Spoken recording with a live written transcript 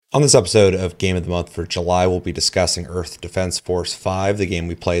On this episode of Game of the Month for July, we'll be discussing Earth Defense Force 5, the game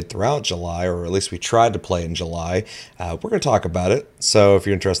we played throughout July, or at least we tried to play in July. We're going to talk about it, so if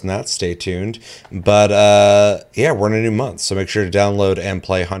you're interested in that, stay tuned. But yeah, we're in a new month, so make sure to download and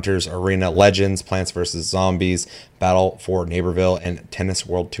play Hunters Arena Legends, Plants vs. Zombies, Battle for Neighborville, and Tennis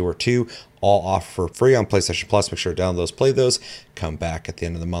World Tour 2. All off for free on PlayStation Plus. Make sure to download those, play those. Come back at the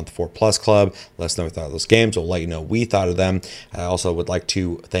end of the month for Plus Club. Let us know what you thought of those games. We'll let you know what we thought of them. I also would like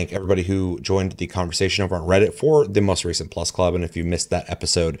to thank everybody who joined the conversation over on Reddit for the most recent Plus Club. And if you missed that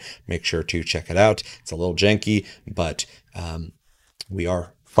episode, make sure to check it out. It's a little janky, but we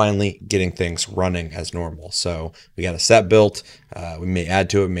are finally getting things running as normal. So we got a set built. We may add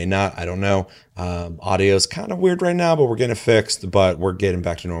to it, may not. I don't know. Audio is kind of weird right now, but we're getting it fixed. But we're getting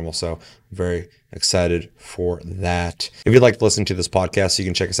back to normal. So very excited for that. If you'd like to listen to this podcast, you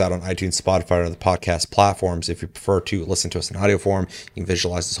can check us out on iTunes, Spotify, or other podcast platforms. If you prefer to listen to us in audio form, you can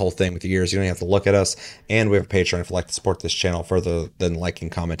visualize this whole thing with your ears. You don't have to look at us. And we have a Patreon if you'd like to support this channel further than liking,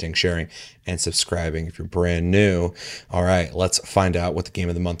 commenting, sharing, and subscribing if you're brand new. All right, let's find out what the game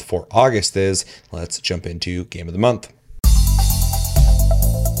of the month for August is. Let's jump into game of the month.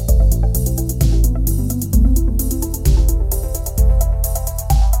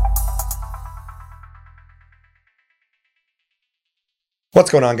 What's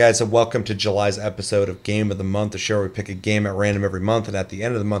going on, guys, and welcome to July's episode of Game of the Month, the show where we pick a game at random every month, and at the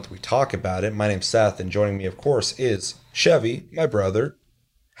end of the month we talk about it. My name's Seth, and joining me, of course, is Chevy, my brother.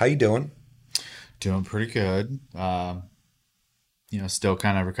 How you doing? Doing pretty good. Still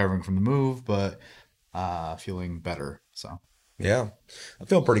kind of recovering from the move, but feeling better. So Yeah, I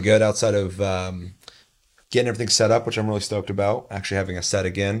feel pretty good outside of getting everything set up, which I'm really stoked about, actually having a set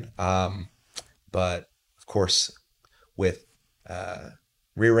again. But, of course, with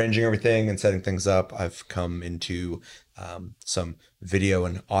rearranging everything and setting things up, I've come into some video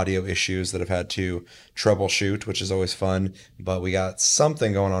and audio issues that I've had to troubleshoot, which is always fun. But we got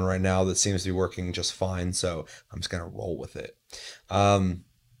something going on right now that seems to be working just fine, so I'm just going to roll with it.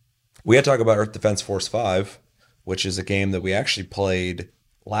 We had to talk about Earth Defense Force 5, which is a game that we actually played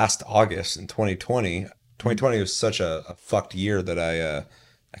last August in 2020. 2020 was such a fucked year that I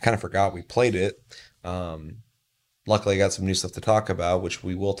kind of forgot we played it. Luckily, I got some new stuff to talk about, which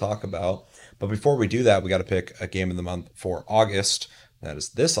we will talk about. But before we do that, we got to pick a game of the month for August. That is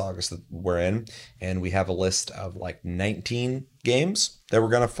this August that we're in. And we have a list of like 19 games that we're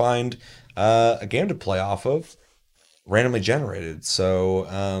going to find a game to play off of, randomly generated.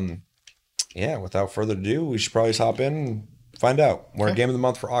 So, yeah, without further ado, we should probably just hop in and find out where our game of the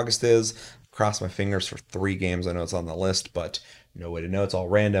month for August is. Cross my fingers for 3 games. I know it's on the list, but no way to know. It's all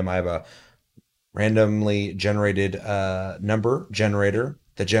random. I have a randomly generated number generator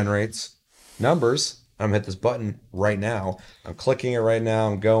that generates numbers. I'm gonna hit this button right now. I'm clicking it right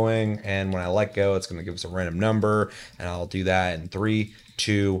now. I'm going, and when I let go, it's gonna give us a random number, and I'll do that in 3,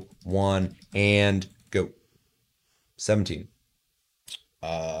 2, 1, and go. 17.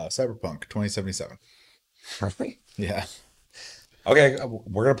 Cyberpunk 2077. Really? Yeah. Okay,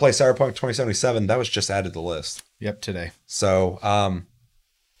 we're gonna play Cyberpunk 2077. That was just added to the list. Yep. Today. So,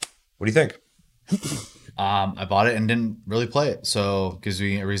 what do you think? I bought it and didn't really play it, so gives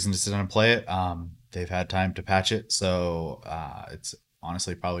me a reason to sit down and play it. They've had time to patch it, so it's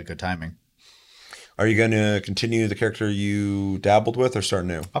honestly probably good timing. Are you going to continue the character you dabbled with or start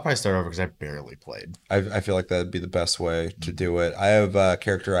new? I'll probably start over because I barely played. I feel like that'd be the best way to do it. I have a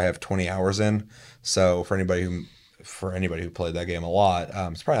character I have 20 hours in, so for anybody who played that game a lot,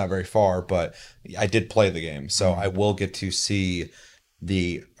 it's probably not very far, but I did play the game, so I will get to see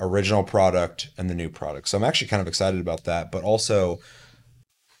the original product and the new product. So I'm actually kind of excited about that. But also,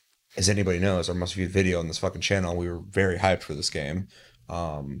 as anybody knows, our most viewed video on this fucking channel, we were very hyped for this game.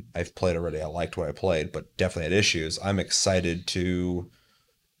 I've played already. I liked what I played, but definitely had issues. I'm excited to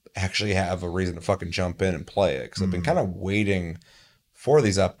actually have a reason to fucking jump in and play it, because I've been kind of waiting for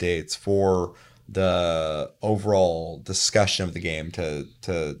these updates, for the overall discussion of the game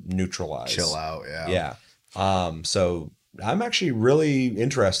to neutralize. Chill out, yeah. Yeah. So I'm actually really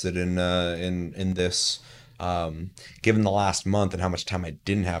interested in this. Given the last month and how much time I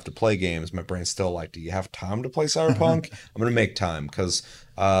didn't have to play games, my brain's still like, do you have time to play Cyberpunk? I'm going to make time, because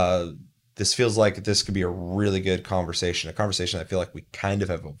this feels like this could be a really good conversation, a conversation I feel like we kind of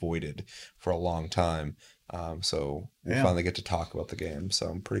have avoided for a long time. So we'll finally get to talk about the game. So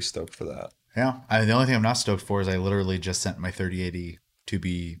I'm pretty stoked for that. Yeah. The only thing I'm not stoked for is I literally just sent my 3080 to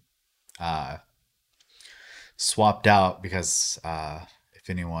be swapped out because if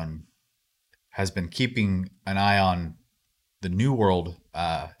anyone has been keeping an eye on the New World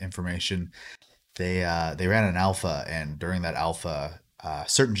information, they ran an alpha, and during that alpha,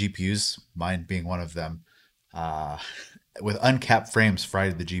 certain GPUs, mine being one of them, uh, with uncapped frames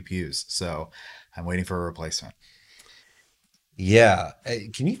fried the GPUs. So I'm waiting for a replacement. Yeah.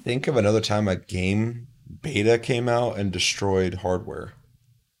 Can you think of another time a game beta came out and destroyed hardware?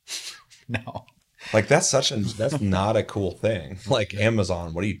 No. Like that's not a cool thing. Like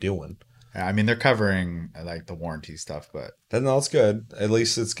Amazon, what are you doing? I mean, they're covering like the warranty stuff, but Then that's good. At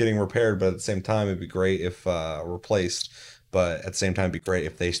least it's getting repaired, but at the same time, it'd be great if replaced. But at the same time, it'd be great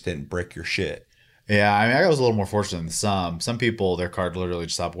if they just didn't brick your shit. yeah, I mean, I was a little more fortunate than some. Some people, their card literally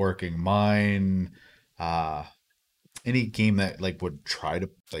just stopped working. Mine, uh, any game that like would try to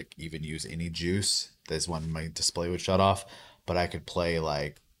like even use any juice, that's when my display would shut off. But I could play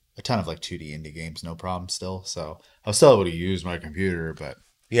like a ton of like 2D indie games, no problem still. So I was still able to use my computer, but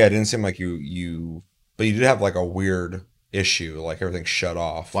Yeah, it didn't seem like but you did have like a weird issue, like everything shut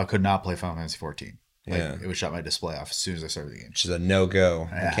off. well, I could not play Final Fantasy 14. Like Yeah, it would shut my display off as soon as I started the game. which is a no go.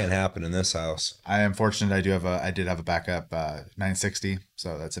 It Yeah. can't happen in this house. I am fortunate. I did have a backup 960,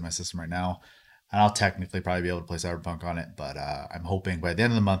 so that's in my system right now, and I'll technically probably be able to play Cyberpunk on it. But I'm hoping by the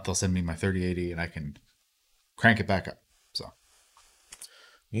end of the month they'll send me my 3080 and I can crank it back up. So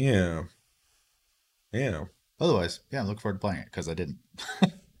Yeah, yeah. otherwise, yeah, I'm looking forward to playing it because I didn't.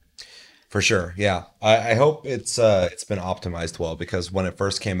 For sure. Yeah. I hope it's been optimized well because when it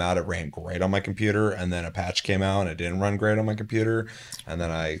first came out it ran great on my computer and then a patch came out and it didn't run great on my computer and then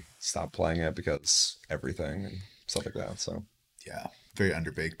I stopped playing it because everything and stuff like that. So Yeah, very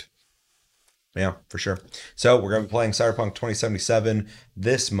underbaked. yeah, for sure. So we're gonna be playing Cyberpunk 2077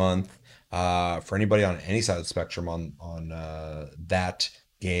 this month. For anybody on any side of the spectrum on that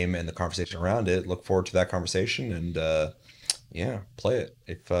game and the conversation around it, look forward to that conversation and yeah, play it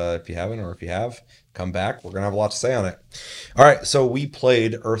if you haven't or if you have, come back. We're gonna have a lot to say on it. All right, so we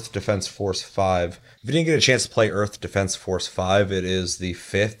played Earth Defense Force 5. If you didn't get a chance to play Earth Defense Force 5, it is the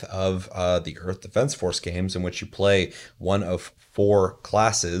fifth of the Earth Defense Force games in which you play one of four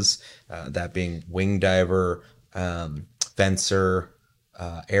classes, that being Wing Diver, Fencer,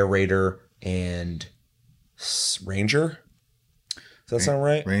 Air Raider, and Ranger. Does that sound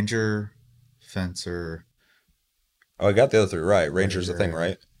right? Ranger, Fencer, Oh, I got the other three right. Ranger's the thing, Raider.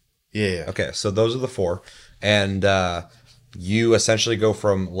 right? Yeah, Okay, so those are the four, and you essentially go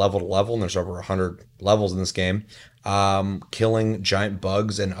from level to level, and there's over 100 levels in this game, killing giant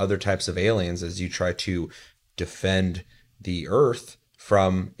bugs and other types of aliens as you try to defend the Earth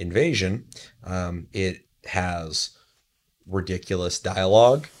from invasion. It has ridiculous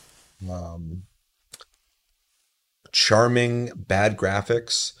dialogue, um, charming bad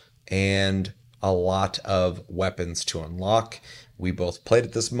graphics, and a lot of weapons to unlock. We both played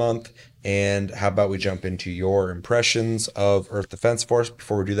it this month. And how about we jump into your impressions of Earth Defense Force?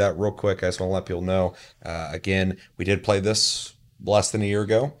 Before we do that, real quick, I just want to let people know again, we did play this less than a year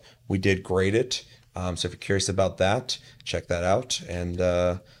ago. We did grade it. So if you're curious about that, check that out. And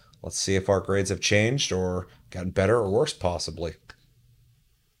let's see if our grades have changed or gotten better or worse, possibly.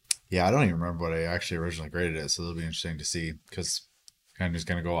 yeah. I don't even remember what I actually originally graded it, so it'll be interesting to see because kind of just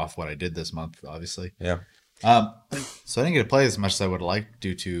gonna go off what I did this month, obviously. Yeah. Um, so I didn't get to play as much as I would have liked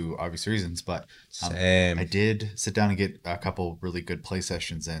due to obvious reasons, but I Same. did sit down and get a couple really good play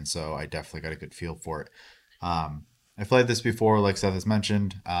sessions in, so I definitely got a good feel for it. I played this before, like Seth has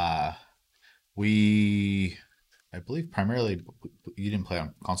mentioned. We, I believe, primarily you didn't play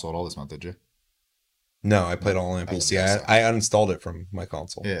on console at all this month, did you? No, I played all on Oh, PC. yeah, so I uninstalled it from my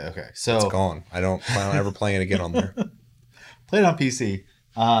console. yeah, okay. It's So gone. I don't plan on ever playing it again on there. played on PC.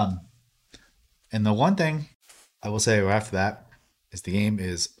 Um, and the one thing I will say after that is the game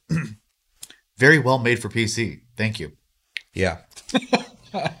is very well made for PC. Thank you. Yeah.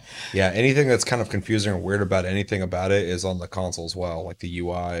 Yeah, anything that's kind of confusing or weird about anything about it is on the console as well, like the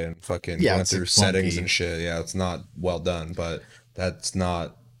UI and fucking Yeah, going it's through like settings clunky. and shit. Yeah, it's not well done, but that's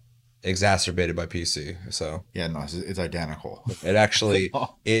not exacerbated by PC. So Yeah, no, it's identical. it actually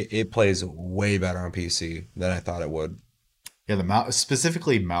Oh. it plays way better on PC than I thought it would. Yeah, the mouse,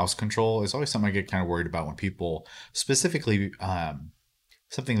 specifically mouse control, is always something I get kind of worried about when people, specifically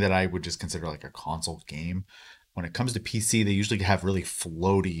something that I would just consider like a console game. When it comes to PC, they usually have really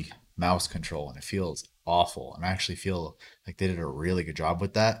floaty mouse control, and it feels awful. And I actually feel like they did a really good job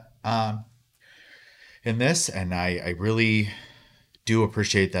with that in this, and I really do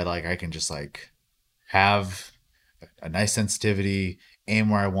appreciate that. Like I can just like have a nice sensitivity, aim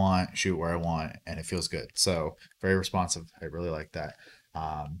where I want, shoot where I want, and it feels good. So very responsive. I really like that.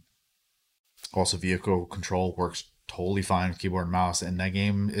 Um, Also, vehicle control works totally fine with keyboard and mouse, and that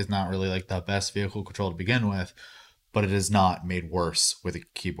game is not really like the best vehicle control to begin with, but it is not made worse with a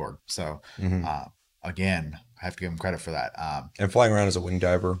keyboard. So Hmm. uh, again, I have to give them credit for that. And flying around as a wing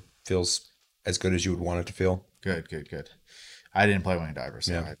diver feels as good as you would want it to feel. Good, good, good. I didn't play Wing Diver,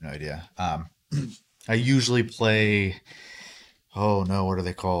 so Yeah. I have no idea. I usually play. Oh no, what are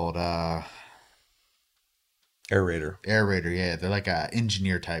they called? Air Raider. Air Raider. Yeah, they're like a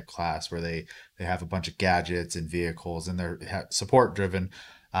engineer type class where they have a bunch of gadgets and vehicles, and they're support driven,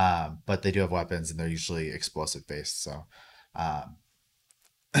 but they do have weapons, and they're usually explosive based. So, um,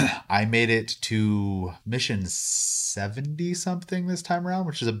 I made it to mission 70 something this time around,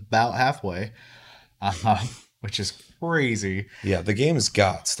 which is about halfway, uh, which is crazy. Yeah, the game's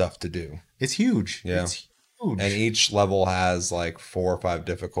got stuff to do. It's huge. Yeah. It's huge. And each level has like 4 or 5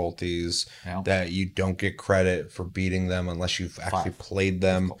 difficulties Yeah. that you don't get credit for beating them unless you've actually 5 played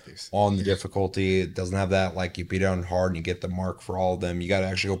them difficulties. on the difficulty. It doesn't have that like you beat it on hard and you get the mark for all of them. You got to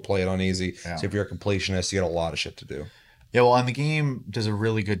actually go play it on easy. Yeah. So if you're a completionist, you got a lot of shit to do. Yeah, well, and the game does a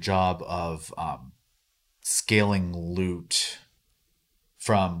really good job of scaling loot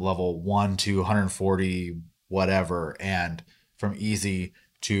from level 1 to 140, whatever, and from easy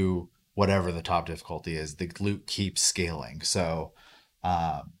to whatever the top difficulty is. The loot keeps scaling. So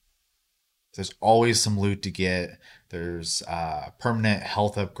um, there's always some loot to get. There's permanent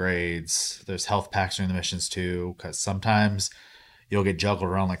health upgrades. There's health packs during the missions too, because sometimes you'll get juggled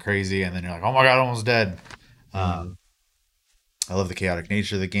around like crazy, and then you're like, "Oh my god, I'm almost dead." I love the chaotic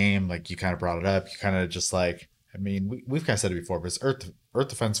nature of the game. Like you kind of brought it up. You kind of just like, I mean, we've kind of said it before, but it's Earth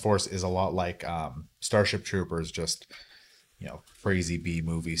Defense Force is a lot like Starship Troopers, just crazy B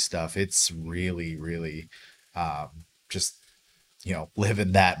movie stuff. It's really, really just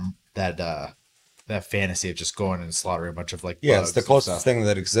living that fantasy of just going and slaughtering a bunch of like Yeah, bugs it's the and closest stuff. thing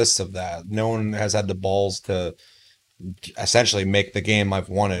that exists of that. No one has had the balls to essentially make the game I've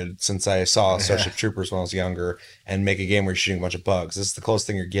wanted since I saw Starship Troopers when I was younger and make a game where you're shooting a bunch of bugs. This is the closest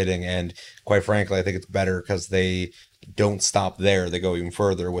thing you're getting. And quite frankly, I think it's better because they don't stop there. They go even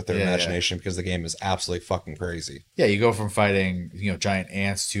further with their Yeah, yeah. imagination because the game is absolutely fucking crazy. Yeah, you go from fighting giant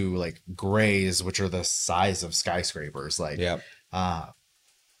ants to like grays, which are the size of skyscrapers. Like Yeah. uh,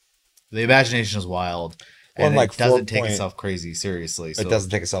 the imagination is wild, Well, and and like it doesn't take 4 itself crazy seriously. So It doesn't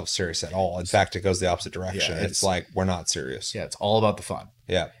take itself serious at all. In fact, it goes the opposite direction. Yeah, it's like, we're not serious. yeah, it's all about the fun.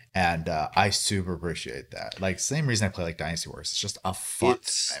 Yeah. And I super appreciate that. Like same reason I play like Dynasty Wars. It's just a fun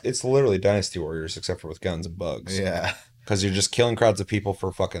time. It's literally Dynasty Warriors except for with guns and bugs. Yeah, Because you're just killing crowds of people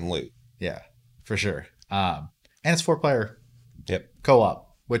for fucking loot. yeah, for sure. And it's 4-player Yep.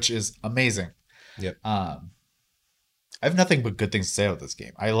 co-op, which is amazing. Yep. I have nothing but good things to say about this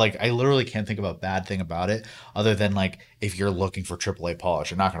game. I literally can't think of a bad thing about it other than like if you're looking for AAA polish,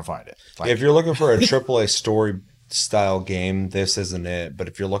 you're not gonna find it. Like, If you're looking for a AAA story style game, this isn't it. But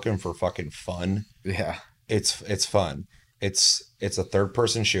if you're looking for fucking fun, yeah, it's fun. It's a third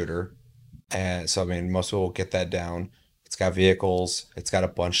person shooter, and so I mean most people get that down. It's got vehicles. It's got a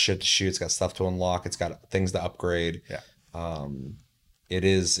bunch of shit to shoot. It's got stuff to unlock. It's got things to upgrade. yeah. It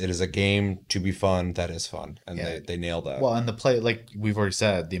is a game to be fun that is fun, and Yeah. they nail that. Well, and the play, like we've already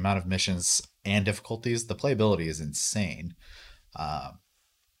said, the amount of missions and difficulties, the playability is insane. Um,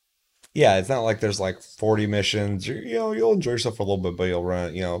 Yeah, it's not like there's like 40 missions. You'll enjoy yourself for a little bit, but you'll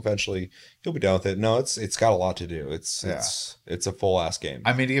run. Eventually you'll be done with it. No, it's got a lot to do. Yeah. It's a full ass game.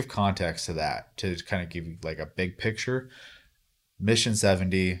 I mean, to give context to that, to kind of give you like a big picture, Mission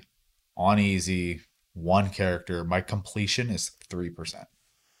 70 on easy, one character. My completion is 3%.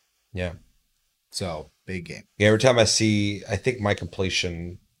 Yeah. So big game. Yeah. Every time I think my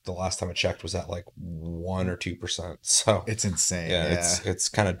completion the last time I checked was at like 1 or 2%. So It's insane. yeah, Yeah. it's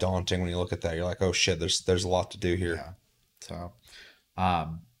kind of daunting when you look at that. You're like, oh shit, there's a lot to do here. Yeah. So,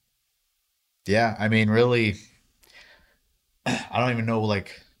 um, yeah, I mean, really, I don't even know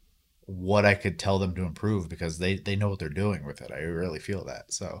like what I could tell them to improve because they know what they're doing with it. I really feel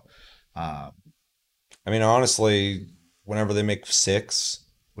that. So, um, I mean, honestly, whenever they make 6,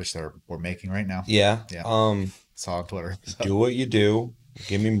 which we're making right now. yeah, Yeah. Saw on Twitter. So, do what you do.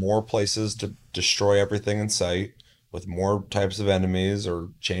 Give me more places to destroy everything in sight with more types of enemies, or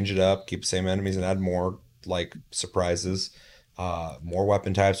change it up, keep the same enemies and add more like surprises. More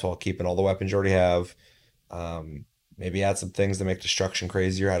weapon types while keeping all the weapons you already have. Maybe add some things to make destruction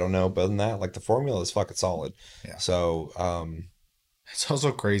crazier. I don't know. But other than that, like the formula is fucking solid. Yeah. So, it's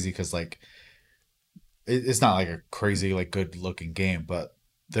also crazy because like it's not like a crazy like good looking game, but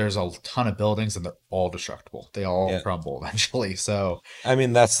there's a ton of buildings and they're all destructible. They all Yeah. crumble eventually. So I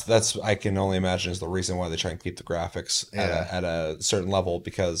mean, that's I can only imagine is the reason why they try and keep the graphics Yeah. at a certain level,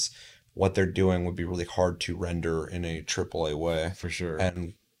 because what they're doing would be really hard to render in a AAA way. for sure.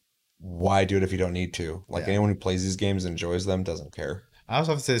 And why do it if you don't need to? Like Yeah. anyone who plays these games and enjoys them doesn't care. I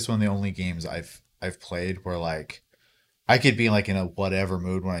also have to say it's one of the only games I've I've played where like I could be like in a whatever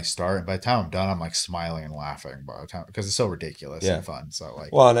mood when I start, and by the time I'm done, I'm like smiling and laughing by the time because it's so ridiculous Yeah. and fun. So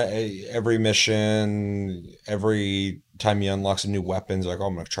like, Well, and every mission, every time you unlock some new weapons, you're like, oh,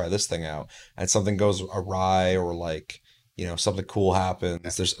 I'm gonna try this thing out, and something goes awry or like, something cool yeah,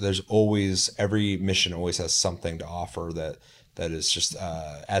 happens. There's always every mission always has something to offer that is just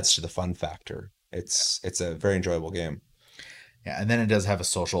adds to the fun factor. It's a very enjoyable game. yeah, and then it does have a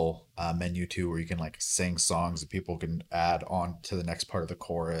social menu too, where you can like sing songs that people can add on to the next part of the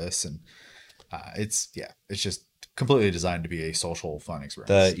chorus, and it's just completely designed to be a social fun The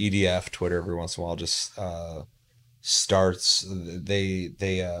experience. EDF Twitter every once in a while just starts.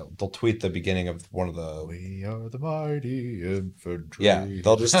 They'll tweet the beginning of one of the. We are the mighty Yeah, infantry.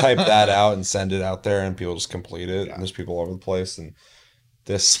 they'll just type that out and send it out there, and people just complete it. And Yeah. there's people all over the place. And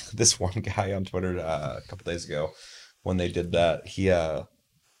this one guy on Twitter a couple days ago, when they did that,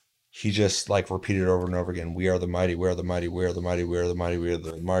 he just like repeated over and over again, "We are the mighty, we are the mighty, we are the mighty, we are the mighty, we are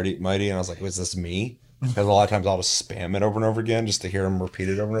the mighty, mighty." And I was like, "Was this me?" Because a lot of times I'll just spam it over and over again just to hear him repeat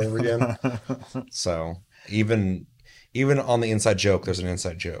it over and over again. So even on the inside joke, there's an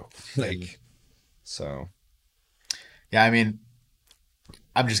inside joke. Like so, Yeah, I mean,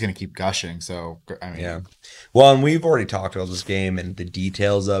 I'm just gonna keep gushing. So I mean, yeah. Well, and we've already talked about this game and the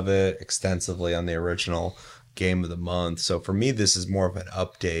details of it extensively on the original game of the month. So for me, this is more of an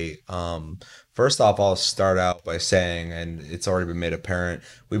update. First off, I'll start out by saying, and it's already been made apparent,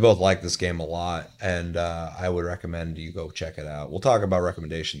 we both like this game a lot, and I would recommend you go check it out. We'll talk about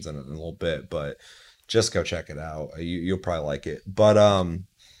recommendations in a little bit, but just go check it out. You'll probably like it.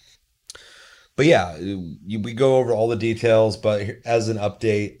 But yeah, we go over all the details. But as an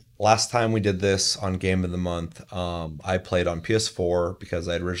update, last time we did this on Game of the Month, I played on PS4 because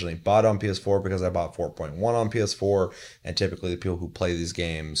I had originally bought on PS4 because I bought 4.1 on PS4, and typically the people who play these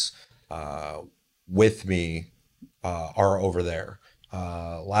games uh, with me are over there.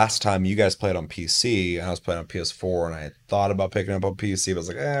 Last time you guys played on PC, and I was playing on PS4, and I had thought about picking up on PC, but I was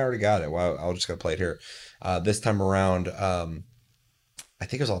like, I already got it. Well, I'll just go play it here. This time around, I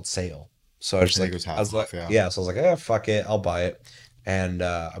think it was on sale. So I think it was I was half like, off. Yeah, yeah. So I was like, fuck it, I'll buy it. And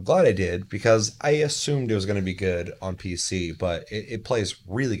I'm glad I did because I assumed it was going to be good on PC, but it plays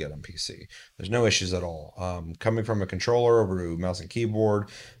really good on PC. There's no issues at all. Coming from a controller over to mouse and keyboard,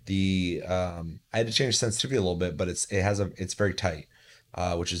 the I had to change sensitivity a little bit, but it's very tight,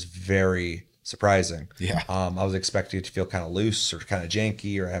 which is very surprising. yeah, I was expecting it to feel kind of loose or kind of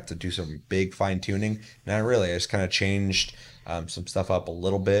janky, or I have to do some big fine tuning. Not really. I just kind of changed some stuff up a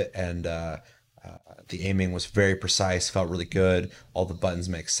little bit, and the aiming was very precise. Felt really good. All the buttons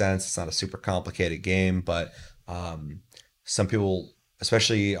make sense. It's not a super complicated game, but um, some people,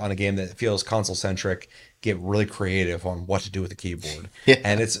 especially on a game that feels console centric, get really creative on what to do with the keyboard, yeah.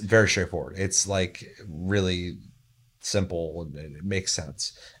 and it's very straightforward. It's like really simple and it makes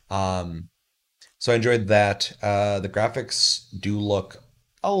sense. Um, so I enjoyed that. The graphics do look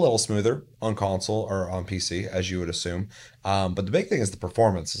a little smoother on console or on PC, as you would assume. But the big thing is the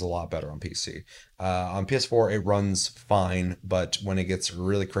performance is a lot better on PC. On PS4, it runs fine, but when it gets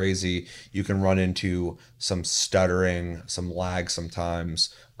really crazy, you can run into some stuttering, some lag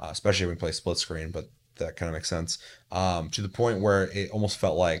sometimes, especially when you play split screen, but that kind of makes sense. To the point where it almost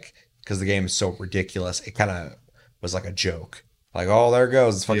felt like, because the game is so ridiculous, it kind of was like a joke. Like, oh, there it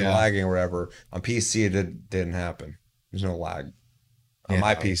goes, it's fucking Yeah. lagging or whatever. On PC, didn't happen. There's no lag. On Yeah,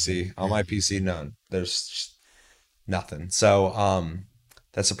 my no, PC, none. There's just nothing. So,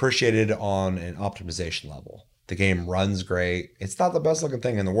 that's appreciated on an optimization level. The game runs great. It's not the best looking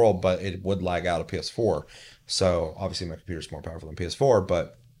thing in the world, but it would lag out a PS4. So obviously my computer's more powerful than PS4,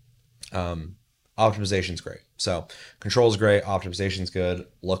 but um, optimization's great. So control's great, optimization's good,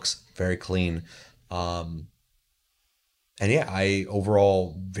 looks very clean. Um, and yeah, I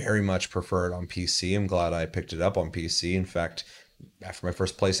overall very much prefer it on PC. I'm glad I picked it up on PC. In fact, after my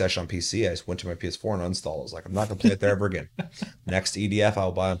first play session on PC, I just went to my PS4 and uninstalled it. I was like, I'm not gonna play it there ever again. Next EDF,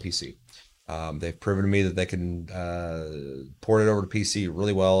 I'll buy on PC. They've proven to me that they can port it over to PC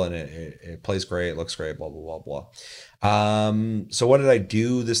really well, and it plays great, it looks great, blah blah blah blah. So what did I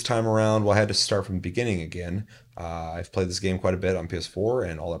do this time around? Well, I had to start from the beginning again. I've played this game quite a bit on PS4,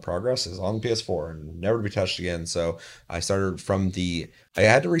 and all that progress is on PS4 and never to be touched again. So I started from the. I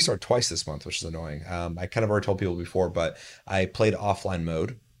had to restart twice this month, which is annoying. I kind of already told people before, but I played offline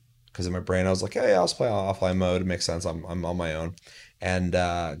mode because in my brain I was like, hey, I'll just play offline mode. It makes sense. I'm on my own, and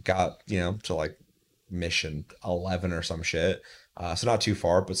got to like mission 11 or some shit. So not too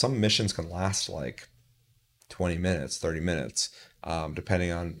far, but some missions can last like 20 minutes, 30 minutes,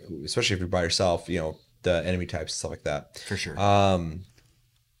 depending on, especially if you're by yourself, the enemy types and stuff like that. for sure. Um,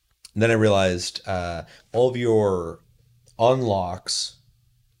 And then I realized all of your unlocks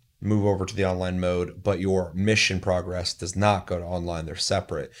move over to the online mode, but your mission progress does not go to online. They're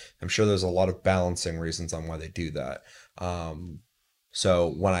separate. I'm sure there's a lot of balancing reasons on why they do that.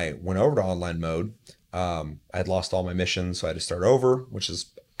 So when I went over to online mode, I had lost all my missions, so I had to start over, which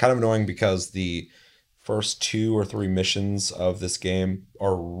is kind of annoying because the first two or three missions of this game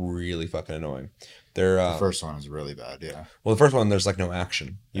are really fucking annoying. They're The first one is really bad. Yeah. well, the first one there's like no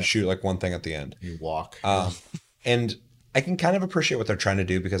action. You Yeah. shoot like one thing at the end. You walk. Um, and I can kind of appreciate what they're trying to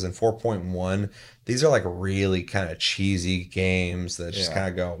do because in 4.1, these are like really kind of cheesy games that just Yeah. kind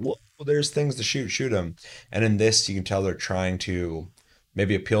of go, well, there's things to shoot, shoot them. And in this, you can tell they're trying to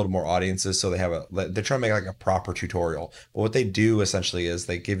maybe appeal to more audiences. So they're trying to make like a proper tutorial. But what they do essentially is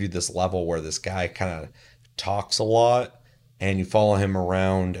they give you this level where this guy kind of talks a lot and you follow him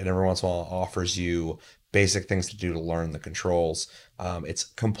around and every once in a while offers you basic things to do to learn the controls. It's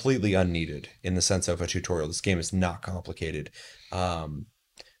completely unneeded in the sense of a tutorial. This game is not complicated. Um,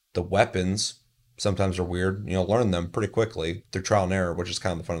 the weapons sometimes are weird. You'll learn them pretty quickly through trial and error, which is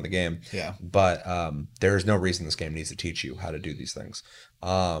kind of the fun of the game. Yeah. But there's no reason this game needs to teach you how to do these things.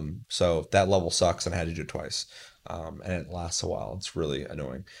 So that level sucks, and I had to do it twice. And it lasts a while. It's really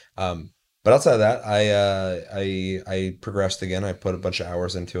annoying. But outside of that, I progressed again. I put a bunch of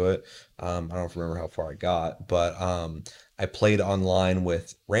hours into it. I don't remember how far I got, but I played online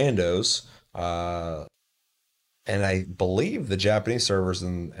with randos. And I believe the Japanese servers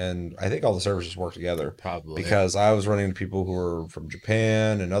and I think all the servers just work together Probably. because I was running into people who were from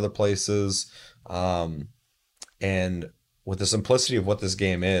Japan and other places. Um, and with the simplicity of what this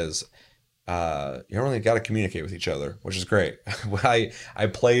game is, you don't really got to communicate with each other, which is great. I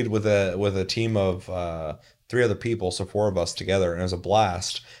played with a team of three other people, so four of us together, and it was a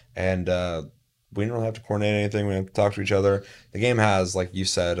blast. And we didn't really have to coordinate anything. We didn't have to talk to each other. The game has, like you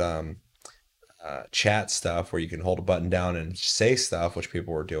said, chat stuff where you can hold a button down and say stuff, which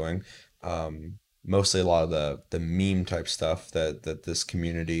people were doing. Mostly a lot of the meme type stuff that this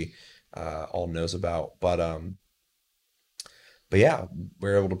community all knows about. But yeah, we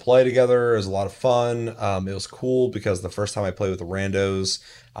were able to play together. It was a lot of fun. It was cool because the first time I played with the randos,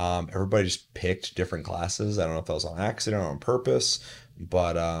 everybody just picked different classes. I don't know if that was on accident or on purpose,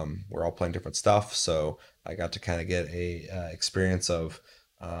 but we're all playing different stuff. So I got to kind of get a experience of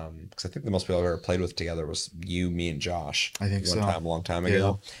because I think the most people I've ever played with together was you, me, and Josh I think one so. time, a long time Yeah.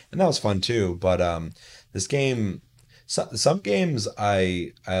 ago, and that was fun too. But this game, some games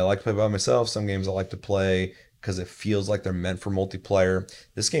I like to play by myself. Some games I like to play because it feels like they're meant for multiplayer.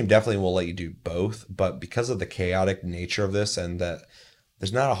 This game definitely will let you do both, but because of the chaotic nature of this and that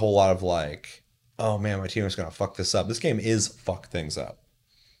there's not a whole lot of like, oh man, my team is gonna fuck this up. This game is fuck things up.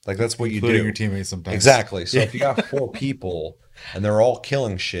 Like that's what you Including your do. teammates sometimes. Exactly. So Yeah. if you got four people and they're all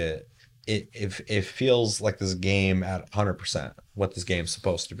killing shit, it feels like this game at 100% what this game's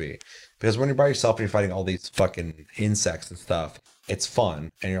supposed to be. Because when you're by yourself and you're fighting all these fucking insects and stuff, it's fun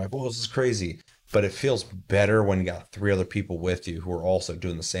and you're like, "Whoa, this is crazy." But it feels better when you got three other people with you who are also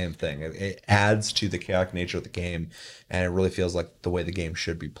doing the same thing. It adds to the chaotic nature of the game, and it really feels like the way the game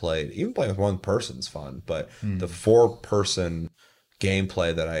should be played. Even playing with one person's fun, but the Hmm. four-person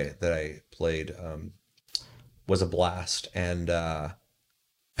gameplay that I played was a blast, and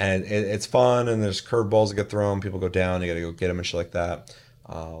it's fun, and there's curveballs that get thrown, people go down, you got to go get them and shit like that.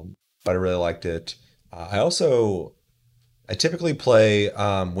 But I really liked it. I typically play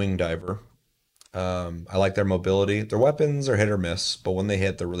Wing Diver. I like their mobility. Their weapons are hit or miss, but when they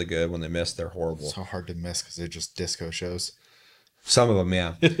hit, they're really good. When they miss, they're horrible. So hard to miss because they're just disco shows. Some of them,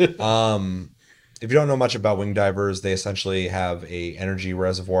 yeah. If you don't know much about wing divers, they essentially have a energy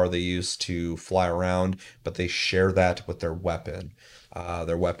reservoir they use to fly around, but they share that with their weapon.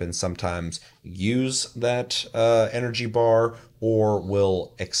 Their weapons sometimes use that energy bar or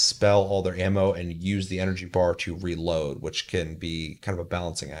will expel all their ammo and use the energy bar to reload, which can be kind of a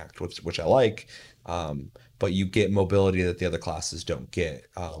balancing act, which I like. But you get mobility that the other classes don't get,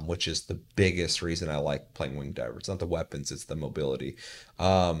 which is the biggest reason I like playing Wing Diver. It's not the weapons, it's the mobility.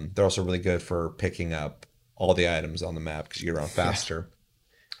 They're also really good for picking up all the items on the map because you get around Yeah. faster.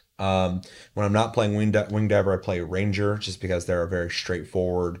 When I'm not playing Wing Diver, I play Ranger just because they're a very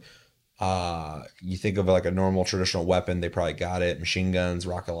straightforward. You think of like a normal traditional weapon, they probably got it. Machine guns,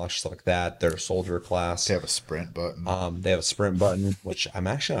 rocket launch, stuff like that. They're a soldier class. They have a sprint button. They have a sprint button, which I'm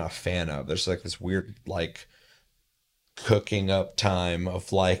actually not a fan of. There's like this weird like cooking up time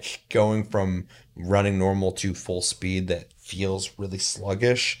of like going from running normal to full speed that feels really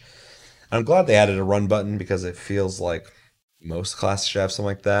sluggish. I'm glad they added a run button because it feels like most classes should have something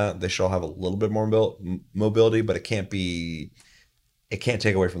like that. They should all have a little bit more mobility, but it can't be it can't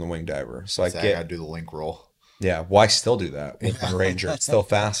take away from the wing diver. So I Say I get, gotta do the link roll. yeah, why still do that with the Ranger? It's still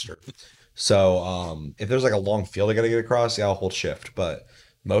faster. So if there's like a long field I gotta get across, yeah, I'll hold shift. But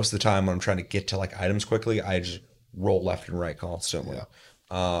most of the time when I'm trying to get to like items quickly, I just roll left and right constantly.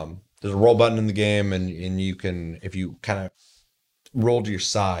 Yeah. There's a roll button in the game, and you can, if you kind of roll to your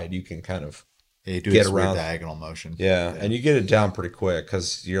side, you can kind of Yeah, you do get this weird around. diagonal motion. Yeah, Yeah. and you get it down pretty quick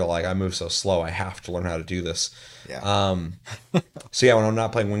because you're like, I move so slow. I have to learn how to do this. Yeah. Um, so yeah, when I'm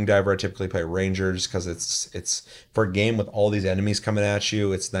not playing Wing Diver, I typically play Rangers because it's for a game with all these enemies coming at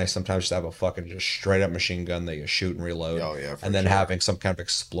you. It's nice sometimes just to have a fucking just straight up machine gun that you shoot and reload, Oh yeah, and for then sure. having some kind of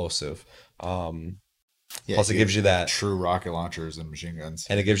explosive. Um, Yeah, Plus, it gives you like that, true rocket launchers and machine guns.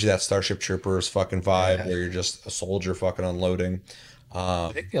 and it gives you that Starship Troopers fucking vibe Yeah. where you're just a soldier fucking unloading.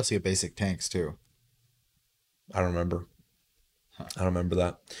 I think you'll see basic tanks too. I don't remember. Huh. I don't remember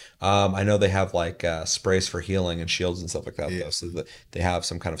that. I know they have like sprays for healing and shields and stuff like that, Yeah. though, so that they have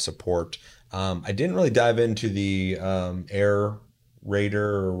some kind of support. I didn't really dive into the Air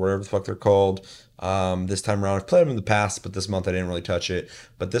Raider or whatever the fuck they're called this time around. I've played them in the past, but this month I didn't really touch it.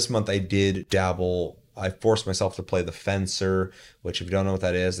 But this month I did dabble. I forced myself to play the Fencer, which if you don't know what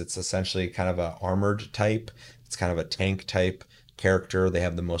that is, it's essentially kind of a armored type. It's kind of a tank type character. They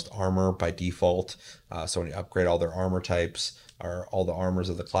have the most armor by default. So when you upgrade all their armor types or all the armors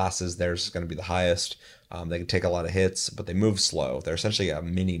of the classes, theirs is going to be the highest. They can take a lot of hits, but they move slow. They're essentially a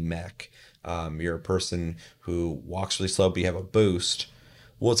mini mech. You're a person who walks really slow, but you have a boost.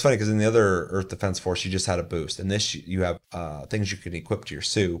 Well, it's funny because in the other Earth Defense Force, you just had a boost. In this, you have things you can equip to your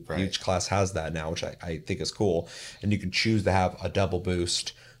suit. Right. Each class has that now, which I think is cool. And you can choose to have a double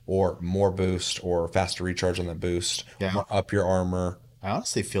boost or more boost or faster recharge on the boost Yeah. or up your armor. I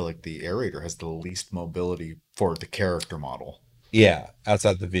honestly feel like the Air Raider has the least mobility for the character model. Yeah,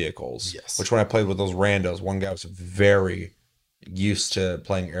 outside the vehicles. Yes. Which when I played with those randos, one guy was very used to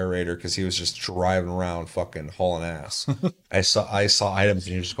playing Air Raider because he was just driving around fucking hauling ass. I saw items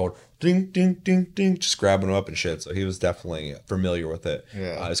and he was just going ding ding ding ding, just grabbing them up and shit. So he was definitely familiar with it.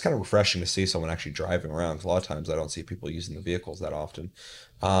 Yeah. It's kind of refreshing to see someone actually driving around. 'Cause a lot of times I don't see people using the vehicles that often.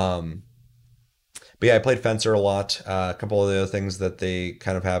 Um, but yeah, I played Fencer a lot. A couple of the other things that they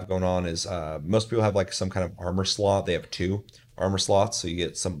kind of have going on is most people have like some kind of armor slot. They have two armor slots, so you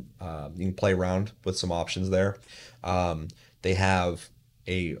get some. You can play around with some options there. Um, they have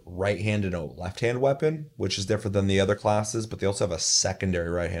a right hand and a left hand weapon, which is different than the other classes, but they also have a secondary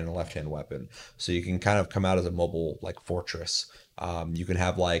right hand and left hand weapon. So you can kind of come out as a mobile like fortress. You can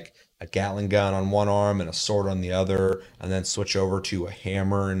have like a Gatling gun on one arm and a sword on the other, and then switch over to a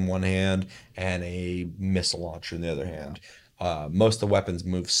hammer in one hand and a missile launcher in the other hand. Most of the weapons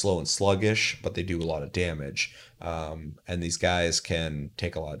move slow and sluggish, but they do a lot of damage. And these guys can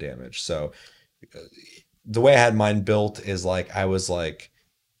take a lot of damage. So the way I had mine built is like I was like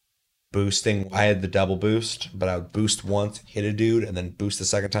boosting. I had the double boost, but I would boost once, hit a dude, and then boost the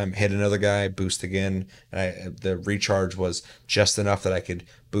second time, hit another guy, boost again. And the recharge was just enough that I could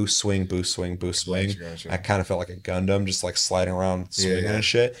boost, swing, boost, swing, boost, swing. Gotcha. I kind of felt like a Gundam, just like sliding around, swinging Yeah. and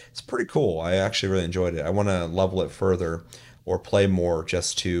shit. It's pretty cool. I actually really enjoyed it. I want to level it further or play more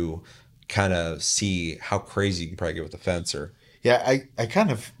just to kind of see how crazy you can probably get with the fencer. Yeah, I kind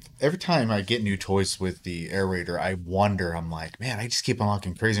of every time I get new toys with the Air Raider, I wonder. I'm like, man, I just keep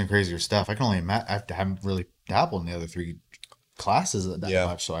unlocking crazier and crazier stuff. I can only I haven't really dabbled in the other three classes that Yeah.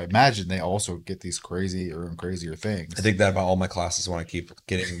 much, so I imagine they also get these crazier and crazier things. I think that about all my classes when I keep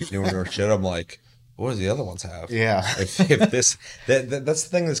getting newer and newer shit. I'm like, what do the other ones have? Yeah, If this that's the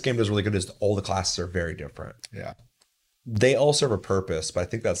thing this game does really good is all the classes are very different. yeah, They all serve a purpose, but I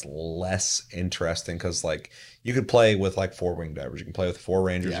think that's less interesting because like you could play with like four wing divers, you can play with four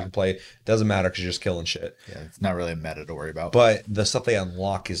rangers, you Yeah. can play. It doesn't matter because you're just killing shit. yeah. It's not really a meta to worry about. But the stuff they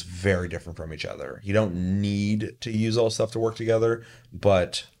unlock is very different from each other. You don't need to use all stuff to work together,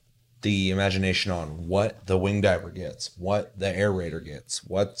 but the imagination on what the wing diver gets, what the air raider gets,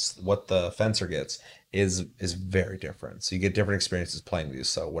 what the fencer gets is very different. So you get different experiences playing these.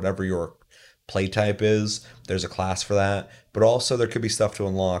 So whatever your play type is, there's a class for that. But also there could be stuff to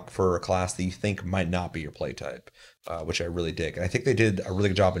unlock for a class that you think might not be your play type, which I really dig. And I think they did a really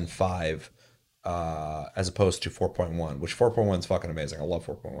good job in 5 as opposed to 4.1, which 4.1 is fucking amazing. I love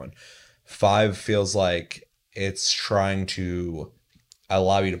 4.1. 5 feels like it's trying to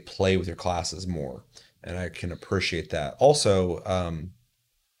allow you to play with your classes more, and I can appreciate that. Also,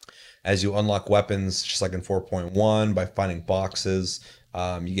 as you unlock weapons, just like in 4.1, by finding boxes,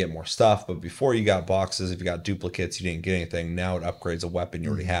 you get more stuff. But before you got boxes, if you got duplicates, you didn't get anything. Now it upgrades a weapon you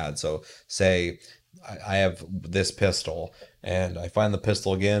already had. So, say I have this pistol, and I find the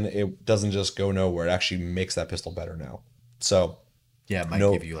pistol again, it doesn't just go nowhere. It actually makes that pistol better now. So, Yeah, it might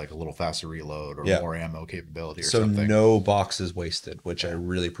No, give you like a little faster reload or yeah. more ammo capability or So something. no boxes wasted, which I Yeah,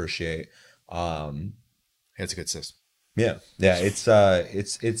 really appreciate. it's a good system. Yeah, yeah. It's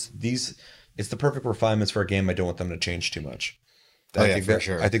these it's the perfect refinements for a game. I don't want them to change too much. Oh yeah, for I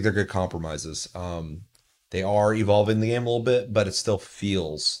sure. think they're good compromises. They are evolving the game a little bit, but it still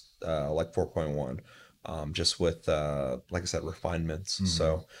feels like 4.1, just with like I said, refinements. Hmm.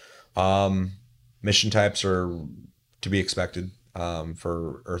 So, um, mission types are to be expected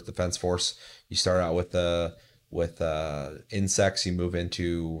for Earth Defense Force. You start out with insects. You move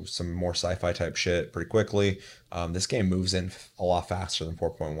into some more sci-fi type shit pretty quickly. This game moves in a lot faster than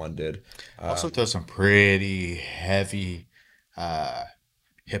 4.1 did. Also throws some pretty heavy uh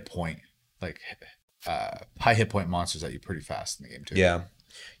hit point, like high hit point monsters at you pretty fast in the game too. Yeah,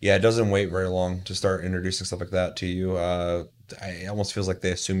 yeah. It doesn't wait very long to start introducing stuff like that to you. It almost feels like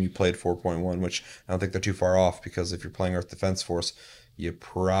they assume you played 4.1, which I don't think they're too far off because if you're playing Earth Defense Force, you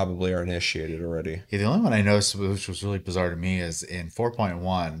probably are initiated already. Yeah, the only one I noticed, which was really bizarre to me, is in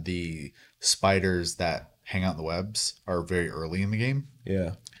 4.1, the spiders that hang out in the webs are very early in the game.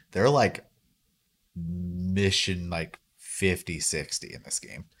 Yeah. They're like mission like 50, 60 in this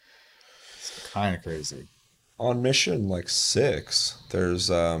game. It's kind of crazy. On mission like six, they're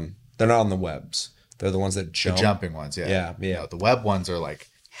not on the webs. They're the ones that The jump. jumping ones, yeah. Yeah, yeah. No, the web ones are like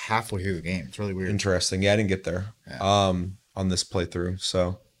halfway through the game. It's really weird. Interesting. Yeah, I didn't get there Yeah. on this playthrough,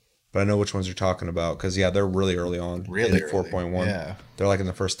 so but I know which ones you're talking about because yeah, they're really early on in Really early. 4.1. Yeah. They're like in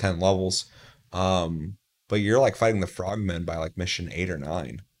the first 10 levels. But you're like fighting the frogmen by like mission 8 or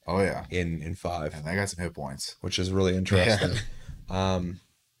 9 Oh, yeah. in 5, And they got some hit points. which is really Yeah. interesting. Um,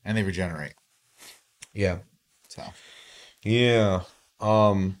 And they regenerate. yeah. So, Yeah.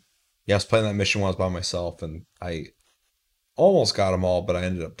 Yeah, I was playing that mission while I was by myself and I almost got them all, but I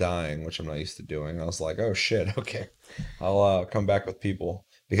ended up dying, which I'm not used to doing. I was like, "Oh shit, okay. I'll come back with people."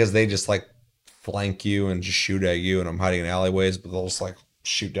 Because they just like flank you and just shoot at you and I'm hiding in alleyways, but they'll just like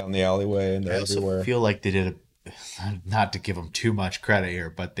shoot down the alleyway and I they're also everywhere. feel like they did not to give them too much credit here,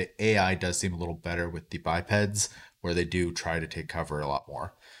 but the AI does seem a little better with the bipeds, where they do try to take cover a lot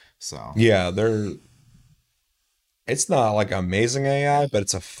more. So, Yeah, it's not like amazing AI, but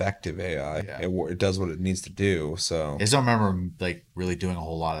it's effective AI. yeah. It does what it needs to do. So, I just don't remember like really doing a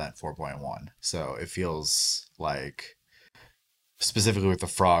whole lot of that in 4.1. So it feels like specifically with the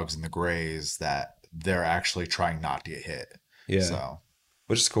frogs and the grays that they're actually trying not to get hit. yeah, So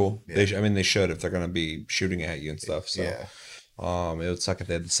which is cool. yeah, I mean, they should if they're gonna be shooting at you and stuff. So, yeah. it would suck if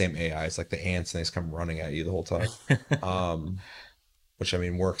they had the same AI. It's like the ants and they just come running at you the whole time. Um, which I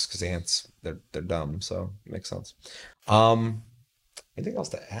mean works because ants they're dumb, so it makes sense. Um, Anything else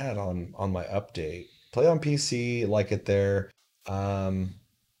to add on my update? Play on PC, like it there. Um,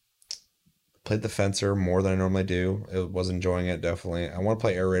 Played the Fencer more than I normally do. It was enjoying it definitely. I want to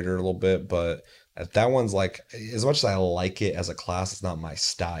play Air Raider a little bit, but that one's like as much as I like it as a class, it's not my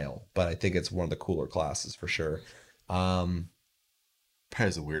style. But I think it's one of the cooler classes for sure. Um,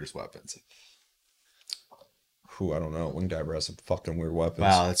 Probably the weirdest weapons. Who I don't know. Wing Diver has some fucking weird weapons.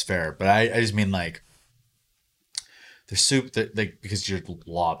 Wow, that's fair. But I just mean like they're like because you're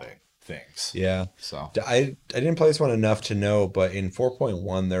lobbing things. Yeah. So I didn't play this one enough to know, but in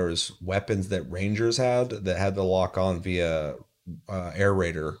 4.1 there was weapons that Rangers had that had to lock on via Air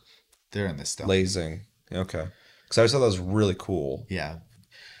Raider they're in this still. lasing. Okay. Because I always thought that was really cool. Yeah.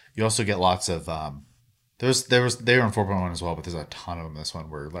 You also get lots of they were in 4.1 as well, but there's a ton of them in this one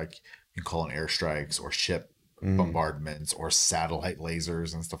where like you can call in airstrikes or ship Mm, bombardments or satellite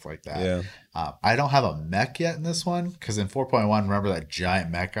lasers and stuff like that. yeah. I don't have a mech yet in this one because in 4.1, remember that giant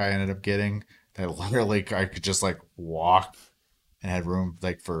mech I ended up getting that literally I could just like walk and had room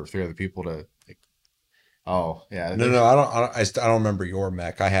like for 3 other people to like. Oh yeah, No, no, I don't remember your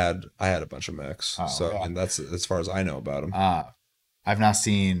mech. I had a bunch of mechs. oh So, yeah. and that's as far as I know about them. I've not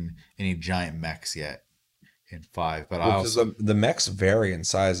seen any giant mechs yet in 5, but I Well, because also the mechs vary in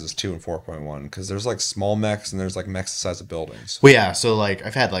sizes too in 4.1. Because there's like small mechs and there's like mechs the size of buildings. well yeah. So like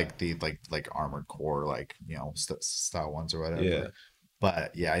I've had like the like armored core like style ones or whatever. Yeah.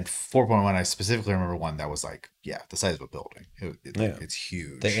 But yeah, in 4.1, I specifically remember one that was like, yeah, the size of a building. Yeah. It's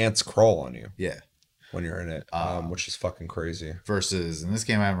huge. The ants crawl on you Yeah. when you're in it, which is fucking crazy. Versus in this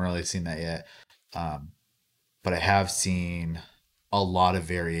game, I haven't really seen that yet. But I have seen a lot of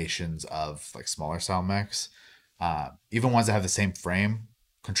variations of like smaller style mechs. Even ones that have the same frame,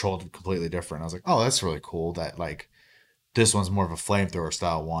 controlled completely different. I was like, oh, that's really cool that like this one's more of a flamethrower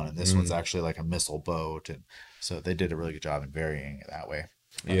style one, and this one's Mm, actually like a missile boat. And so they did a really good job in varying it that way.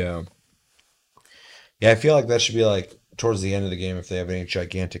 yeah. Yeah, I feel like that should be like towards the end of the game if they have any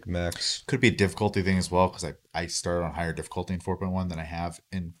gigantic mechs. Could be a difficulty thing as well because I started on higher difficulty in 4.1 than I have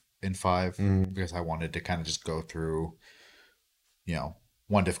in 5 Mm. because I wanted to kind of just go through,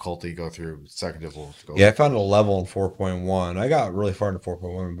 one difficulty, go through second difficulty. Yeah, I found a level in 4.1. I got really far into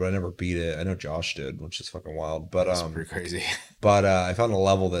 4.1, but I never beat it. I know Josh did, which is fucking wild. But That's pretty crazy. but I found a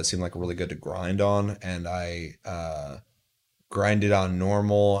level that seemed like really good to grind on, and I grinded on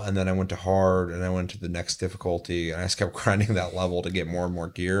normal, and then I went to hard, and I went to the next difficulty, and I just kept grinding that level to get more and more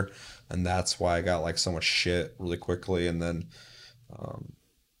gear, and that's why I got like so much shit really quickly. And then,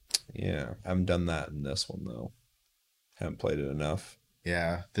 yeah, I haven't done that in this one though. Haven't played it enough.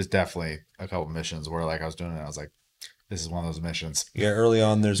 Yeah, there's definitely a couple missions where like I was doing it, I was like, this is one of those missions. Yeah, early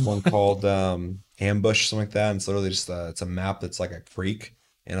on, there's one called Ambush, something like that. And it's literally just it's a map that's like a creek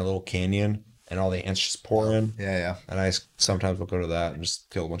in a little canyon, and all the ants just pour in. Yeah. And sometimes will go to that and just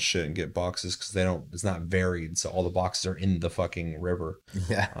kill a bunch of shit and get boxes because they don't. It's not varied, so all the boxes are in the fucking river.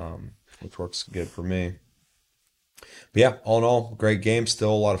 Yeah. Which works good for me. But yeah, all in all, great game.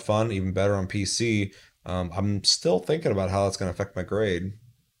 Still a lot of fun. Even better on PC. I'm still thinking about how that's going to affect my grade.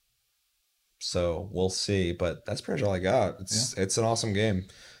 So we'll see. But that's pretty much all I got. It's an awesome game.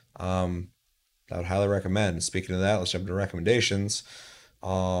 I would highly recommend. Speaking of that, let's jump to recommendations.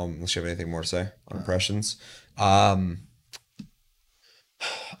 Unless you have anything more to say on impressions.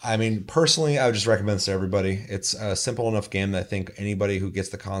 I mean, personally, I would just recommend this to everybody. It's a simple enough game that I think anybody who gets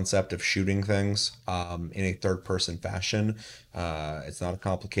the concept of shooting things in a third-person fashion, it's not a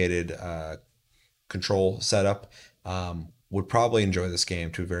complicated control setup, would probably enjoy this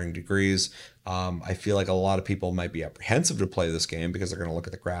game to varying degrees. I feel like a lot of people might be apprehensive to play this game because they're going to look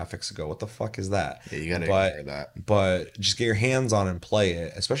at the graphics and go, what the fuck is that? Yeah, you got to ignore that. But just get your hands on it and play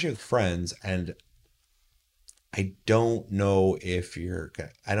it, especially with friends. And I don't know if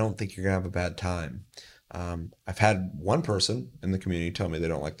I don't think you're going to have a bad time. I've had one person in the community tell me they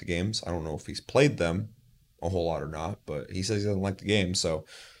don't like the games. I don't know if he's played them a whole lot or not, but he says he doesn't like the game. So,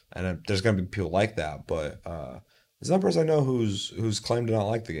 and there's going to be people like that, but there's another person I know who's claimed to not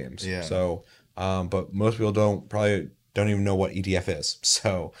like the games. Yeah. So, but most people probably don't even know what EDF is.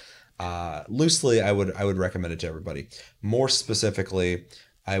 So, loosely, I would recommend it to everybody. More specifically,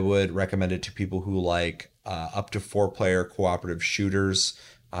 I would recommend it to people who like up to 4-player cooperative shooters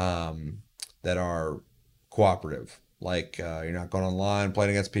that are cooperative. Like you're not going online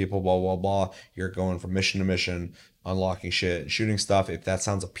playing against people, blah blah blah. You're going from mission to mission, unlocking shit, shooting stuff. If that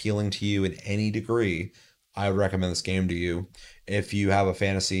sounds appealing to you in any degree, I would recommend this game to you. If you have a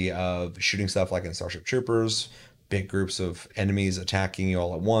fantasy of shooting stuff like in Starship Troopers, big groups of enemies attacking you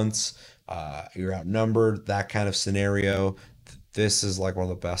all at once, you're outnumbered, that kind of scenario, this is like one of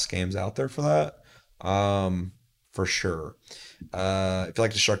the best games out there for that. For sure. If you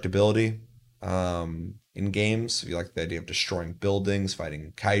like destructibility in games, if you like the idea of destroying buildings,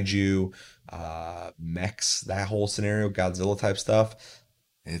 fighting kaiju, mechs, that whole scenario, Godzilla type stuff,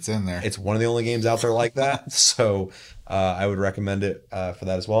 it's in there. It's one of the only games out there like that. So I would recommend it for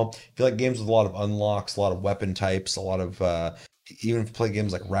that as well. If you like games with a lot of unlocks, a lot of weapon types, a lot of even if you play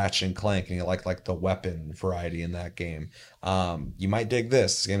games like Ratchet and Clank and you like the weapon variety in that game, you might dig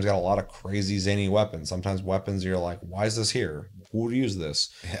this. This game's got a lot of crazy zany weapons. Sometimes weapons you're like, why is this here? Who would use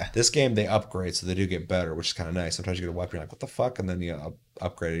this? Yeah. This game they upgrade, so they do get better, which is kind of nice. Sometimes you get a weapon, you're like, what the fuck? And then you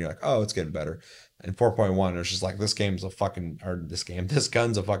upgrade it, and you're like, oh, it's getting better. In 4.1, it's just like, this gun's a fucking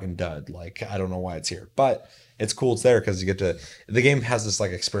dud. Like, I don't know why it's here. But it's cool it's there because the game has this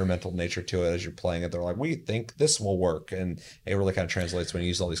like experimental nature to it as you're playing it. They're like, we think this will work. And it really kind of translates when you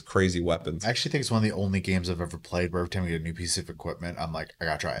use all these crazy weapons. I actually think it's one of the only games I've ever played where every time we get a new piece of equipment, I'm like, I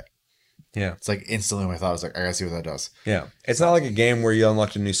gotta try it. Yeah. It's like instantly my thought was like, I gotta see what that does. Yeah. It's not like a game where you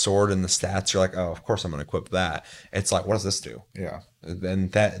unlock a new sword and the stats, you're like, oh, of course I'm going to equip that. It's like, what does this do? Yeah.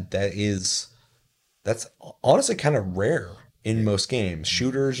 And that's honestly kind of rare in most games.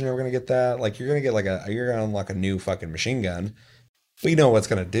 Shooters, you're never going to get that. Like, you're going to unlock a new fucking machine gun. But you know what it's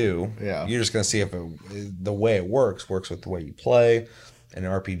going to do. Yeah. You're just going to see if the way it works with the way you play. An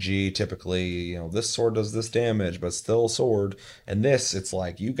RPG, typically, this sword does this damage, but still a sword. And this, it's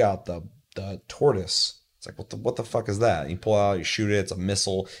like, you got the tortoise. It's like, what the fuck is that? You pull out, you shoot it, it's a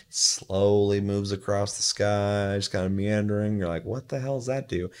missile. It slowly moves across the sky, just kind of meandering. You're like, what the hell does that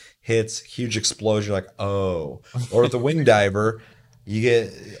do? Hits, huge explosion, you're like, oh. Or with the wing diver, you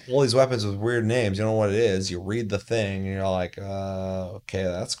get all these weapons with weird names. You don't know what it is. You read the thing, and you're like, okay,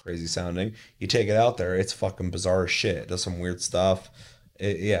 that's crazy sounding. You take it out there, it's fucking bizarre as shit. It does some weird stuff.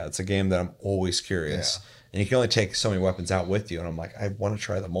 It's a game that I'm always curious. Yeah. And you can only take so many weapons out with you, and I'm like, I want to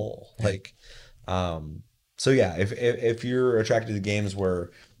try them all. Like, so yeah, if you're attracted to games where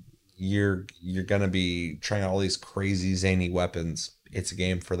you're gonna be trying out all these crazy zany weapons. It's a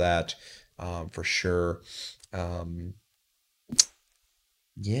game for that, for sure. Um,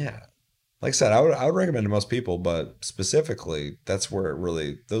 yeah, like I said, I would recommend to most people, but specifically, that's where it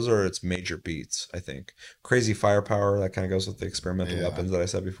really those are its major beats. I think crazy firepower that kind of goes with the experimental Yeah. weapons that I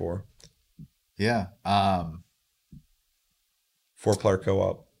said before. Yeah. 4-player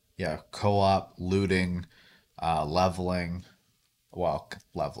co-op. Yeah. Co-op, looting, leveling. Well,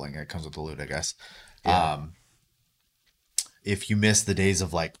 leveling, it comes with the loot, I guess. Yeah, Um, if you miss the days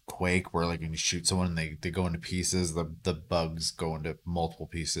of like Quake, where like when you shoot someone and they go into pieces, the bugs go into multiple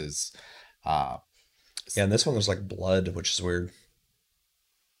pieces. Uh, yeah, and this one there's like blood, which is weird.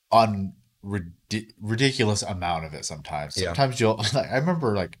 on ridiculous amount of it sometimes. Yeah, Sometimes you'll like, I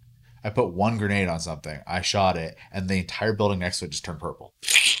remember like I put one grenade on something, I shot it, and the entire building next to it just turned purple.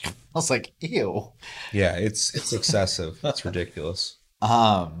 I was like, ew. yeah, it's excessive. It's ridiculous.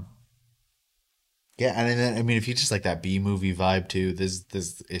 Um yeah, and then I mean if you just like that B movie vibe too, this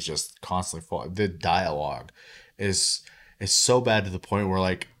is just constantly full. The dialogue is is so bad to the point where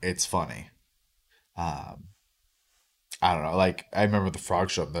like it's funny. Um I don't know. Like I remember the frog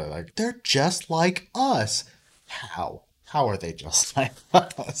show. They're like, they're just like us. How? How are they just like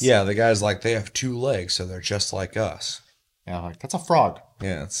us? Yeah, the guy's like they have two legs, so they're just like us. Yeah, I'm like that's a frog.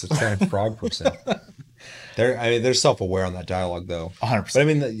 Yeah, it's a giant frog person. I mean, they're self-aware on that dialogue though. 100. But I percent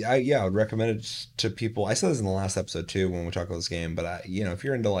mean, yeah, I would recommend it to people. I said this in the last episode too when we talked about this game. But if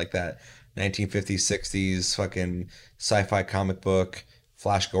you're into like that 1950s, 60s fucking sci-fi comic book,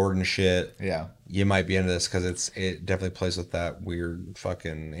 Flash Gordon shit, Yeah, you might be into this because it definitely plays with that weird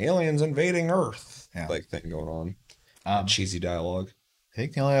fucking aliens invading Earth yeah. like thing going on. That Um, cheesy dialogue. I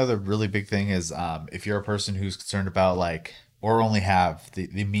think the only other really big thing is if you're a person who's concerned about like or only have the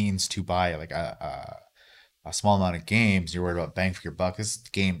means to buy like a small amount of games, you're worried about bang for your buck. This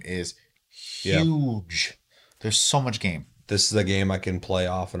game is Yeah. huge. There's so much game. This is a game I can play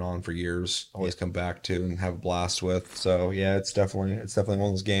off and on for years, Yeah. always come back to and have a blast with. So yeah, it's definitely one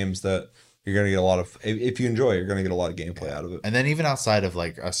of those games that you're gonna get a lot of if you enjoy, you're gonna get a lot of gameplay Yeah. out of it. And then even outside of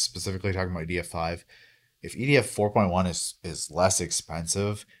like us specifically talking about EDF 5, if EDF 4.1 is less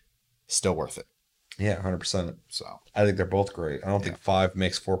expensive, still worth it. Yeah, 100%. So I think they're both great. I don't yeah, think 5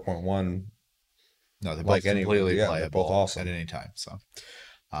 makes 4.1 no, they're both like any. completely Yeah, they're both playable at awesome. any time. So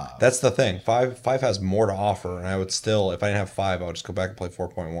That's the thing. Five has more to offer, and I would still, if I didn't have 5, I would just go back and play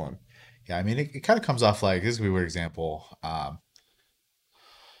 4.1. yeah, I mean it kind of comes off like this is gonna be a weird example.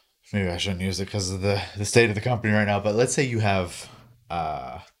 Maybe I shouldn't use it because of the state of the company right now. But let's say you have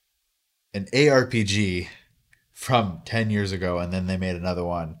uh, an ARPG from 10 years ago, and then they made another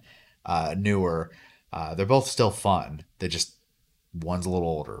one newer. They're both still fun. They just one's a little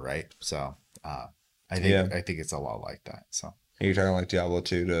older, right? So Yeah. I think it's a lot like that. So You're talking like Diablo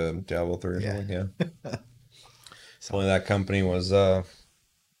 2 to Diablo 3 or yeah, something. Yeah. so Only that company was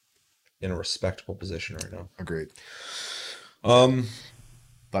in a respectable position right now. agreed. Um,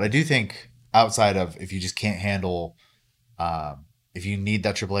 But I do think outside of if you just can't handle, if you need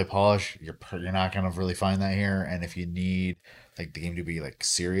that AAA polish, you're not gonna really find that here. And if you need like the game to be like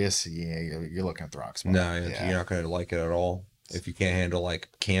serious, yeah, you're looking at the wrong spot. no, Yeah, you're not gonna like it at all if you can't handle like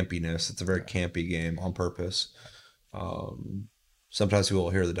campiness. It's a very campy game on purpose. Um, Sometimes people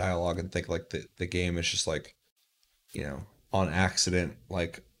will hear the dialogue and think like the game is just like, on accident,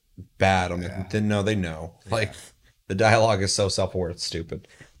 like bad. I'm yeah, like, then no, they know. Like yeah. the dialogue is so self-aware, it's stupid.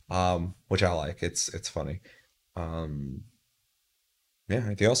 Which I like. It's funny. Um, yeah,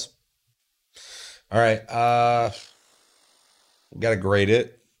 anything else? All right. Gotta grade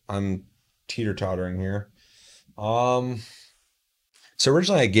it. I'm teeter-tottering here. Um, so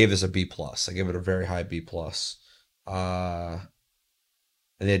originally I gave this a B plus. I gave it a very high B plus. Uh,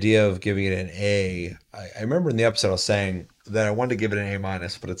 and the idea of giving it an A, I remember in the episode I was saying that I wanted to give it an A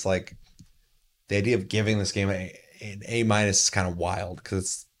minus, but it's like the idea of giving this game an A minus is kind of wild because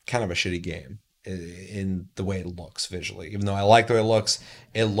it's kind of a shitty game in the way it looks visually. Even though I like the way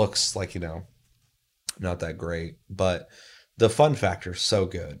it looks like, not that great. But the fun factor is so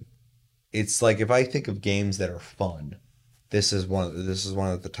good. It's like if I think of games that are fun, this is one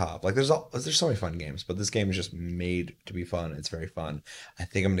at the top. Like there's so many fun games, but this game is just made to be fun. It's very fun. I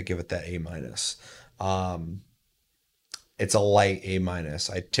think I'm gonna give it that A minus. Um, it's a light A minus.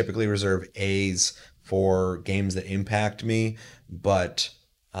 I typically reserve A's for games that impact me, but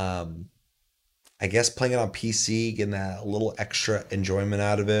um, I guess playing it on PC, getting that little extra enjoyment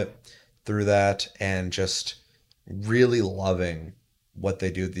out of it through that, and just really loving what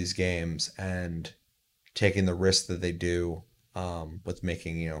they do with these games and taking the risks that they do. with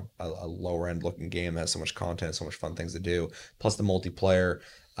making, a lower end looking game that has so much content, so much fun things to do, plus the multiplayer.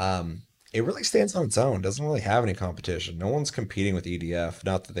 Um, it really stands on its own. Doesn't really have any competition. No one's competing with EDF.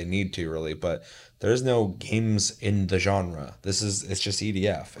 Not that they need to really, but there's no games in the genre. It's just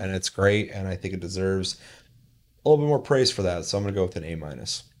EDF, and it's great, and I think it deserves a little bit more praise for that. So I'm gonna go with an A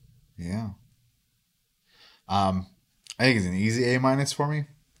minus. Yeah. I think it's an easy A minus for me.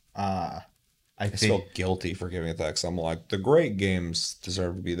 Uh, I I think feel guilty for giving it that because I'm like the great games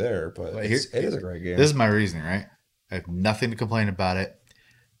deserve to be there, but but it is a great this game. is my reasoning, right? I have nothing to complain about it,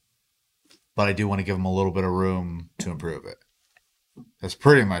 but I do want to give them a little bit of room to improve it. That's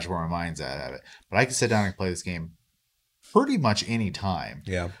pretty much where my mind's at it. But I can sit down and play this game pretty much any time,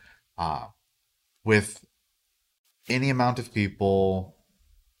 Yeah, uh, with any amount of people.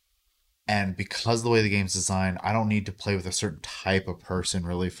 And because of the way the game's designed, I don't need to play with a certain type of person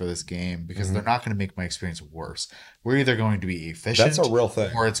really for this game because they're hmm not going to make my experience worse. We're either going to be that's a efficient real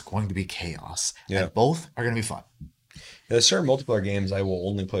thing. or it's going to be chaos. Yeah, And both are going to be fun. there's certain multiplayer games I will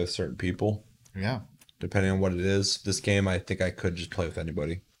only play with certain people, Yeah. depending on what it is. This game, I think I could just play with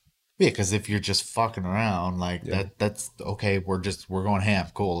anybody. Yeah, because if you're just fucking around like Yeah, that's okay. We're going ham.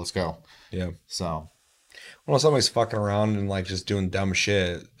 Cool, let's go. yeah. So Well, if somebody's fucking around and like just doing dumb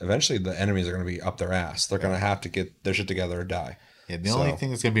shit, eventually the enemies are gonna be up their ass. They're yeah, gonna have to get their shit together or die. yeah. The only So thing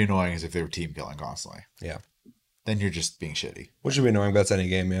that's gonna be annoying is if they were team killing constantly. yeah, Then you're just being shitty. which would be annoying, but that's any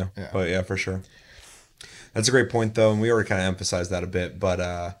game, yeah. Yeah. But yeah, for sure. That's a great point though, and we already kind of emphasized that a bit. But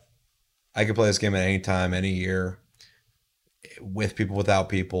I could play this game at any time, any year, with people, without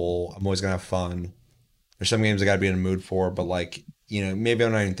people. I'm always gonna have fun. There's some games I gotta be in a mood for, but like, maybe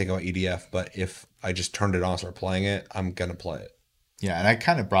I'm not even thinking about EDF, but if I just turned it on and start playing it, I'm gonna play it. Yeah, and I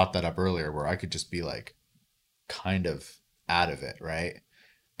kind of brought that up earlier where I could just be like kind of out of it, right?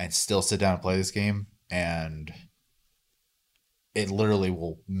 And still sit down and play this game and it literally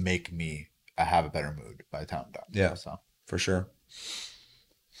will make me have a better mood by the time I'm done. Yeah, So for sure.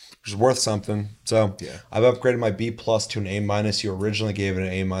 Which is worth something. So yeah. I've upgraded my B plus to an A minus. You originally gave it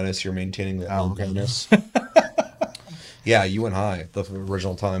an A minus. You're maintaining the Oh, L okay. minus. Yeah, you went high the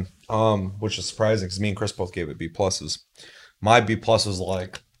original time. Which is surprising because me and Chris both gave it B pluses. My B plus was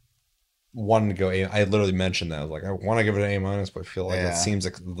like wanting to go A. I literally mentioned that. I was like, I want to give it an A minus, but I feel like that Yeah. seems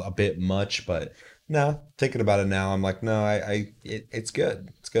like a bit much. But no, thinking about it now, I'm like, no, it's good.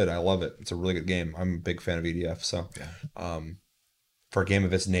 It's good. I love it. It's a really good game. I'm a big fan of EDF. So, Yeah. um, for a game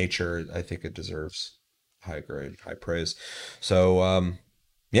of its nature, I think it deserves high grade, high praise. So,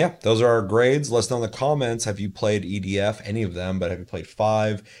 yeah, those are our grades. Let us know in the comments. Have you played EDF? Any of them? But have you played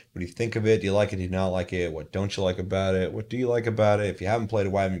five? What do you think of it? Do you like it? Do you not like it? What don't you like about it? What do you like about it? If you haven't played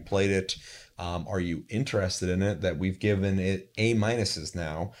it, why haven't you played it? Are you interested in it? That we've given it A minuses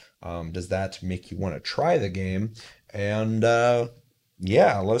now. Does that make you want to try the game? And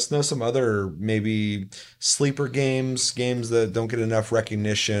yeah, let us know some other maybe sleeper games that don't get enough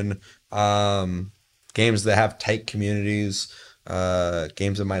recognition, um, games that have tight communities,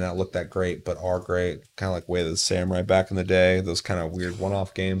 games that might not look that great but are great, kind of like Way of the Samurai back in the day. Those kind of weird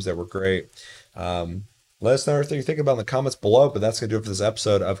one-off games that were great. Um, Let us know everything you think about in the comments below. But that's gonna do it for this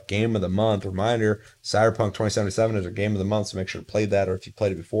episode of Game of the Month. Reminder: Cyberpunk 2077 is our Game of the Month, so make sure to play that, or if you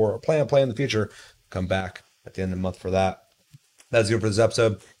played it before or plan on playing in the future, come back at the end of the month for that. That's good for this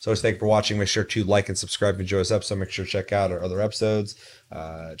episode. So thank you for watching. Make sure to like and subscribe if you enjoy this episode. Make sure to check out our other episodes.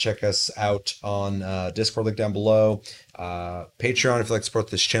 Check us out on Discord, link down below. Patreon if you'd like to support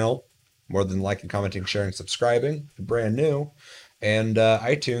this channel. More than liking, commenting, sharing, subscribing. If you're brand new. And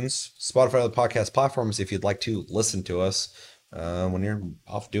iTunes, Spotify, other podcast platforms if you'd like to listen to us when you're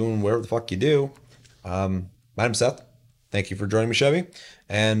off doing whatever the fuck you do. My name's Seth. Thank you for joining me, Chevy.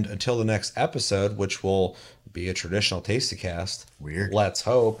 And until the next episode, which will be a traditional Tasty Cast. Weird. Let's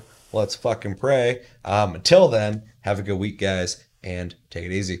hope. Let's fucking pray. Until then, have a good week, guys, and take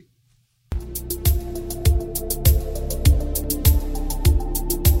it easy.